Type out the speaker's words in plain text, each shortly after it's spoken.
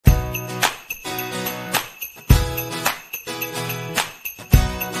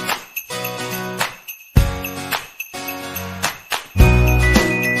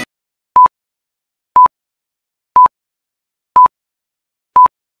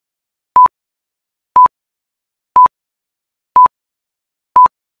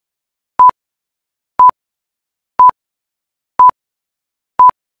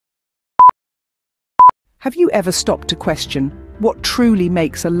Have you ever stopped to question what truly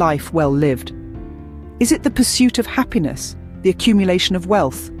makes a life well lived? Is it the pursuit of happiness, the accumulation of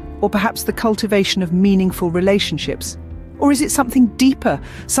wealth, or perhaps the cultivation of meaningful relationships? Or is it something deeper,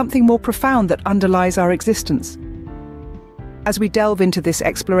 something more profound that underlies our existence? As we delve into this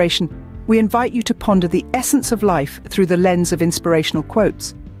exploration, we invite you to ponder the essence of life through the lens of inspirational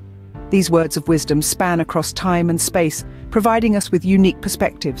quotes. These words of wisdom span across time and space, providing us with unique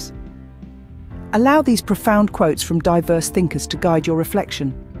perspectives. Allow these profound quotes from diverse thinkers to guide your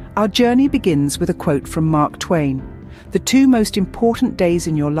reflection. Our journey begins with a quote from Mark Twain. "The two most important days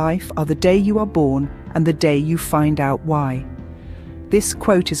in your life are the day you are born and the day you find out why." This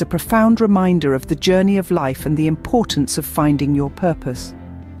quote is a profound reminder of the journey of life and the importance of finding your purpose.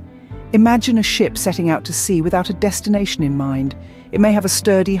 Imagine a ship setting out to sea without a destination in mind. It may have a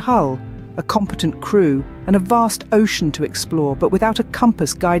sturdy hull, a competent crew, and a vast ocean to explore, but without a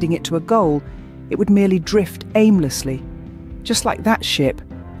compass guiding it to a goal, it would merely drift aimlessly. Just like that ship,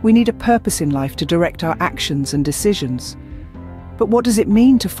 we need a purpose in life to direct our actions and decisions. But what does it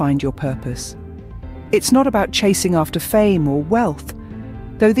mean to find your purpose? It's not about chasing after fame or wealth,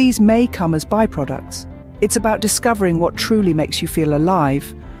 though these may come as byproducts. It's about discovering what truly makes you feel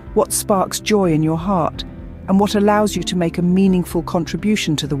alive, what sparks joy in your heart, and what allows you to make a meaningful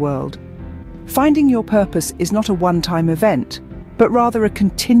contribution to the world. Finding your purpose is not a one-time event, but rather a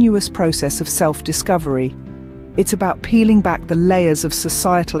continuous process of self-discovery. It's about peeling back the layers of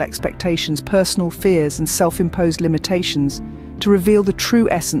societal expectations, personal fears, and self-imposed limitations to reveal the true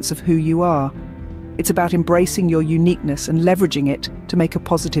essence of who you are. It's about embracing your uniqueness and leveraging it to make a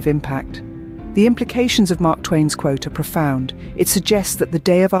positive impact. The implications of Mark Twain's quote are profound. It suggests that the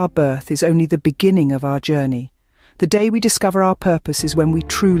day of our birth is only the beginning of our journey. The day we discover our purpose is when we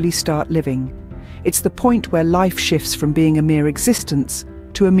truly start living. It's the point where life shifts from being a mere existence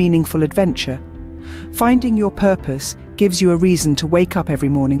to a meaningful adventure. Finding your purpose gives you a reason to wake up every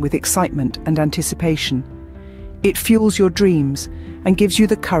morning with excitement and anticipation. It fuels your dreams and gives you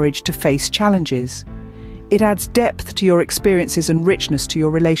the courage to face challenges. It adds depth to your experiences and richness to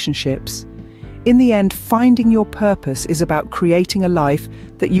your relationships. In the end, finding your purpose is about creating a life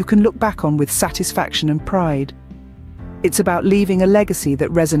that you can look back on with satisfaction and pride. It's about leaving a legacy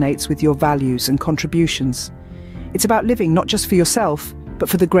that resonates with your values and contributions. It's about living not just for yourself, but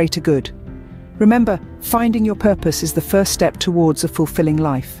for the greater good. Remember, finding your purpose is the first step towards a fulfilling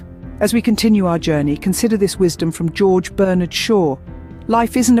life. As we continue our journey, consider this wisdom from George Bernard Shaw.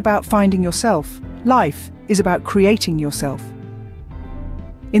 Life isn't about finding yourself. Life is about creating yourself.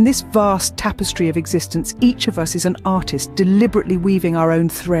 In this vast tapestry of existence, each of us is an artist, deliberately weaving our own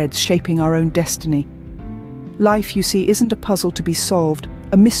threads, shaping our own destiny. Life, you see, isn't a puzzle to be solved,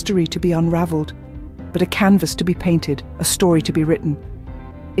 a mystery to be unraveled, but a canvas to be painted, a story to be written.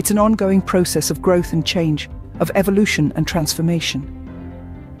 It's an ongoing process of growth and change, of evolution and transformation.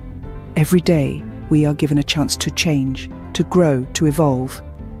 Every day, we are given a chance to change, to grow, to evolve.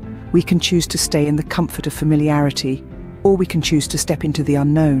 We can choose to stay in the comfort of familiarity, or we can choose to step into the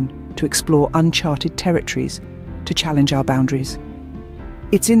unknown, to explore uncharted territories, to challenge our boundaries.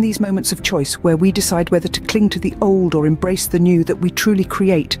 It's in these moments of choice where we decide whether to cling to the old or embrace the new that we truly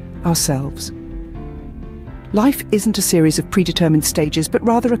create ourselves. Life isn't a series of predetermined stages, but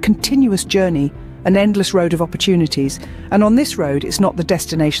rather a continuous journey, an endless road of opportunities. And on this road, it's not the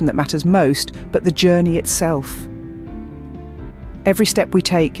destination that matters most, but the journey itself. Every step we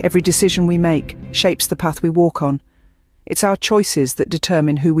take, every decision we make, shapes the path we walk on. It's our choices that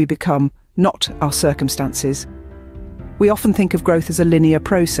determine who we become, not our circumstances. We often think of growth as a linear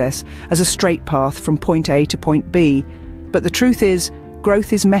process, as a straight path from point A to point B. But the truth is,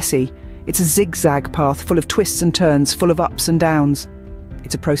 growth is messy. It's a zigzag path full of twists and turns, full of ups and downs.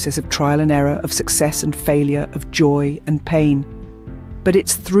 It's a process of trial and error, of success and failure, of joy and pain. But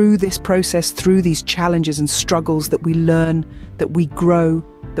it's through this process, through these challenges and struggles, that we learn, that we grow,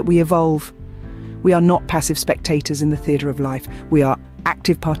 that we evolve. We are not passive spectators in the theatre of life. We are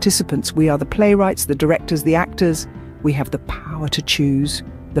active participants. We are the playwrights, the directors, the actors. We have the power to choose,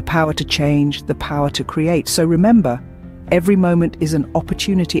 the power to change, the power to create. So remember, every moment is an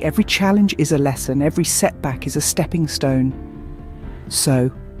opportunity, every challenge is a lesson, every setback is a stepping stone.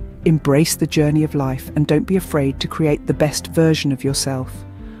 So, embrace the journey of life and don't be afraid to create the best version of yourself.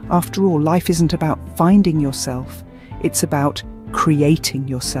 After all, life isn't about finding yourself, it's about creating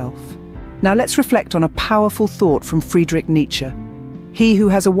yourself. Now let's reflect on a powerful thought from Friedrich Nietzsche. He who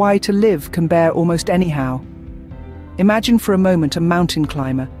has a why to live can bear almost anyhow. Imagine for a moment a mountain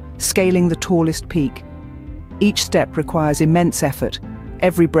climber scaling the tallest peak. Each step requires immense effort,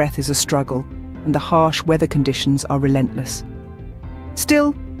 every breath is a struggle, and the harsh weather conditions are relentless.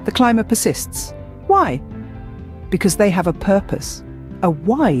 Still, the climber persists. Why? because they have a purpose, a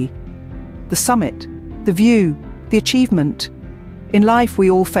why. The summit, the view, the achievement. In life, we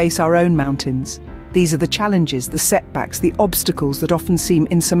all face our own mountains. These are the challenges, the setbacks, the obstacles that often seem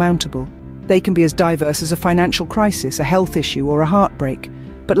insurmountable. They can be as diverse as a financial crisis, a health issue, or a heartbreak.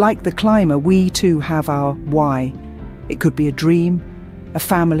 But like the climber, we too have our why. It could be a dream, a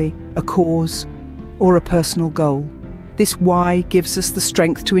family, a cause, or a personal goal. This why gives us the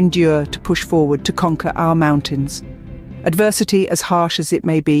strength to endure, to push forward, to conquer our mountains. Adversity, as harsh as it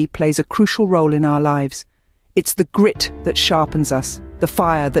may be, plays a crucial role in our lives. It's the grit that sharpens us, the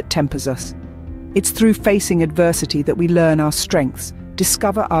fire that tempers us. It's through facing adversity that we learn our strengths,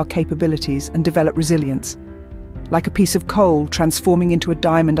 discover our capabilities, and develop resilience. Like a piece of coal transforming into a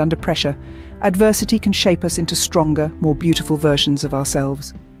diamond under pressure, adversity can shape us into stronger, more beautiful versions of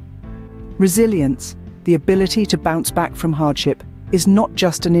ourselves. Resilience, the ability to bounce back from hardship, is not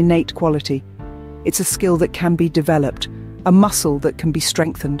just an innate quality. It's a skill that can be developed, a muscle that can be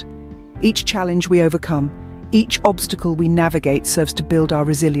strengthened. Each challenge we overcome, each obstacle we navigate serves to build our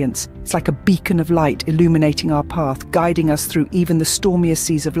resilience. It's like a beacon of light illuminating our path, guiding us through even the stormiest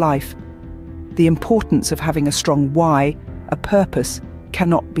seas of life. The importance of having a strong why, a purpose,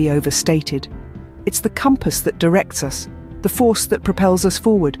 cannot be overstated. It's the compass that directs us, the force that propels us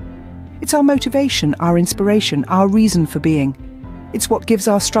forward. It's our motivation, our inspiration, our reason for being. It's what gives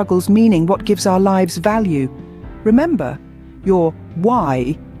our struggles meaning, what gives our lives value. Remember, your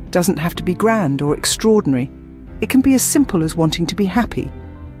why doesn't have to be grand or extraordinary. It can be as simple as wanting to be happy,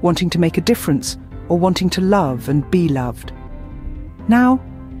 wanting to make a difference, or wanting to love and be loved. Now,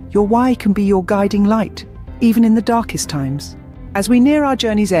 your why can be your guiding light, even in the darkest times. As we near our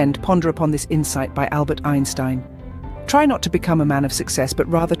journey's end, ponder upon this insight by Albert Einstein. Try not to become a man of success, but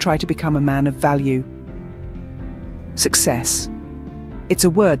rather try to become a man of value. Success. It's a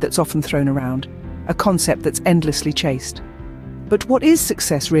word that's often thrown around, a concept that's endlessly chased. But what is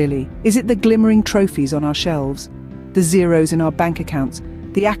success really? Is it the glimmering trophies on our shelves, the zeros in our bank accounts,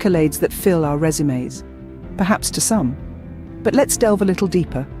 the accolades that fill our resumes? Perhaps to some. But let's delve a little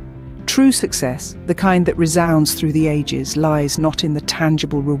deeper. True success, the kind that resounds through the ages, lies not in the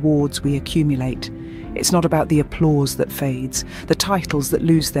tangible rewards we accumulate. It's not about the applause that fades, the titles that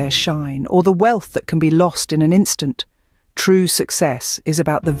lose their shine, or the wealth that can be lost in an instant. True success is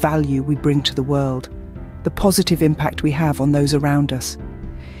about the value we bring to the world, the positive impact we have on those around us.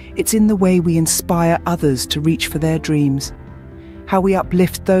 It's in the way we inspire others to reach for their dreams, how we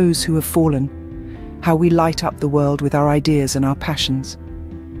uplift those who have fallen, how we light up the world with our ideas and our passions.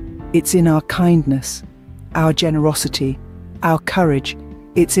 It's in our kindness, our generosity, our courage.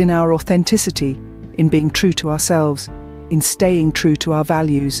 It's in our authenticity, in being true to ourselves, in staying true to our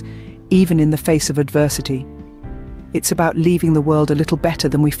values, even in the face of adversity. It's about leaving the world a little better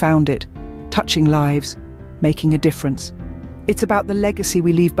than we found it, touching lives, making a difference. It's about the legacy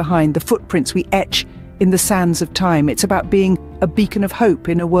we leave behind, the footprints we etch in the sands of time. It's about being a beacon of hope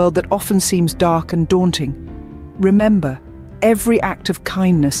in a world that often seems dark and daunting. Remember, every act of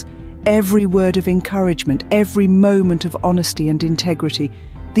kindness, every word of encouragement, every moment of honesty and integrity,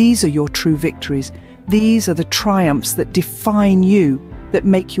 these are your true victories. These are the triumphs that define you, that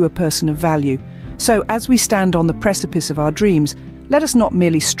make you a person of value. So, as we stand on the precipice of our dreams, let us not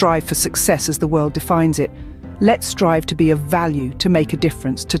merely strive for success as the world defines it. Let's strive to be of value, to make a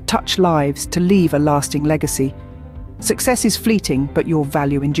difference, to touch lives, to leave a lasting legacy. Success is fleeting, but your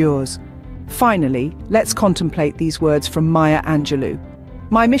value endures. Finally, let's contemplate these words from Maya Angelou.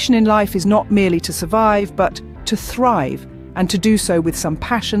 My mission in life is not merely to survive, but to thrive, and to do so with some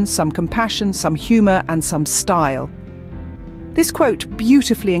passion, some compassion, some humor, and some style. This quote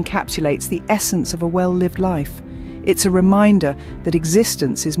beautifully encapsulates the essence of a well-lived life. It's a reminder that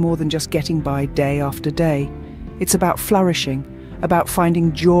existence is more than just getting by day after day. It's about flourishing, about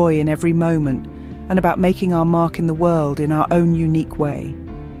finding joy in every moment, and about making our mark in the world in our own unique way.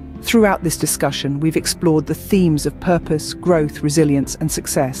 Throughout this discussion, we've explored the themes of purpose, growth, resilience, and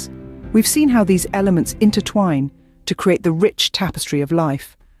success. We've seen how these elements intertwine to create the rich tapestry of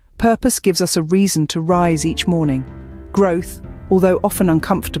life. Purpose gives us a reason to rise each morning. Growth, although often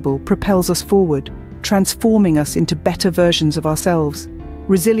uncomfortable, propels us forward, transforming us into better versions of ourselves.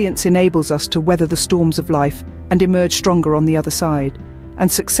 Resilience enables us to weather the storms of life and emerge stronger on the other side.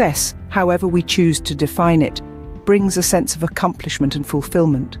 And success, however we choose to define it, brings a sense of accomplishment and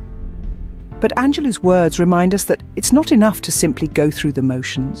fulfillment. But Angelou's words remind us that it's not enough to simply go through the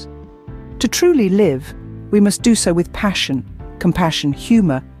motions. To truly live, we must do so with passion, compassion,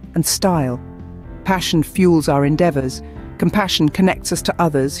 humor, and style. Passion fuels our endeavors, compassion connects us to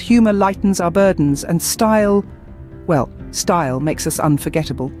others, humor lightens our burdens, and style makes us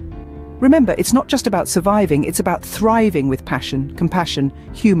unforgettable. Remember, it's not just about surviving, it's about thriving with passion, compassion,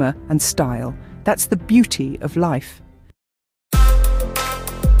 humor, and style. That's the beauty of life.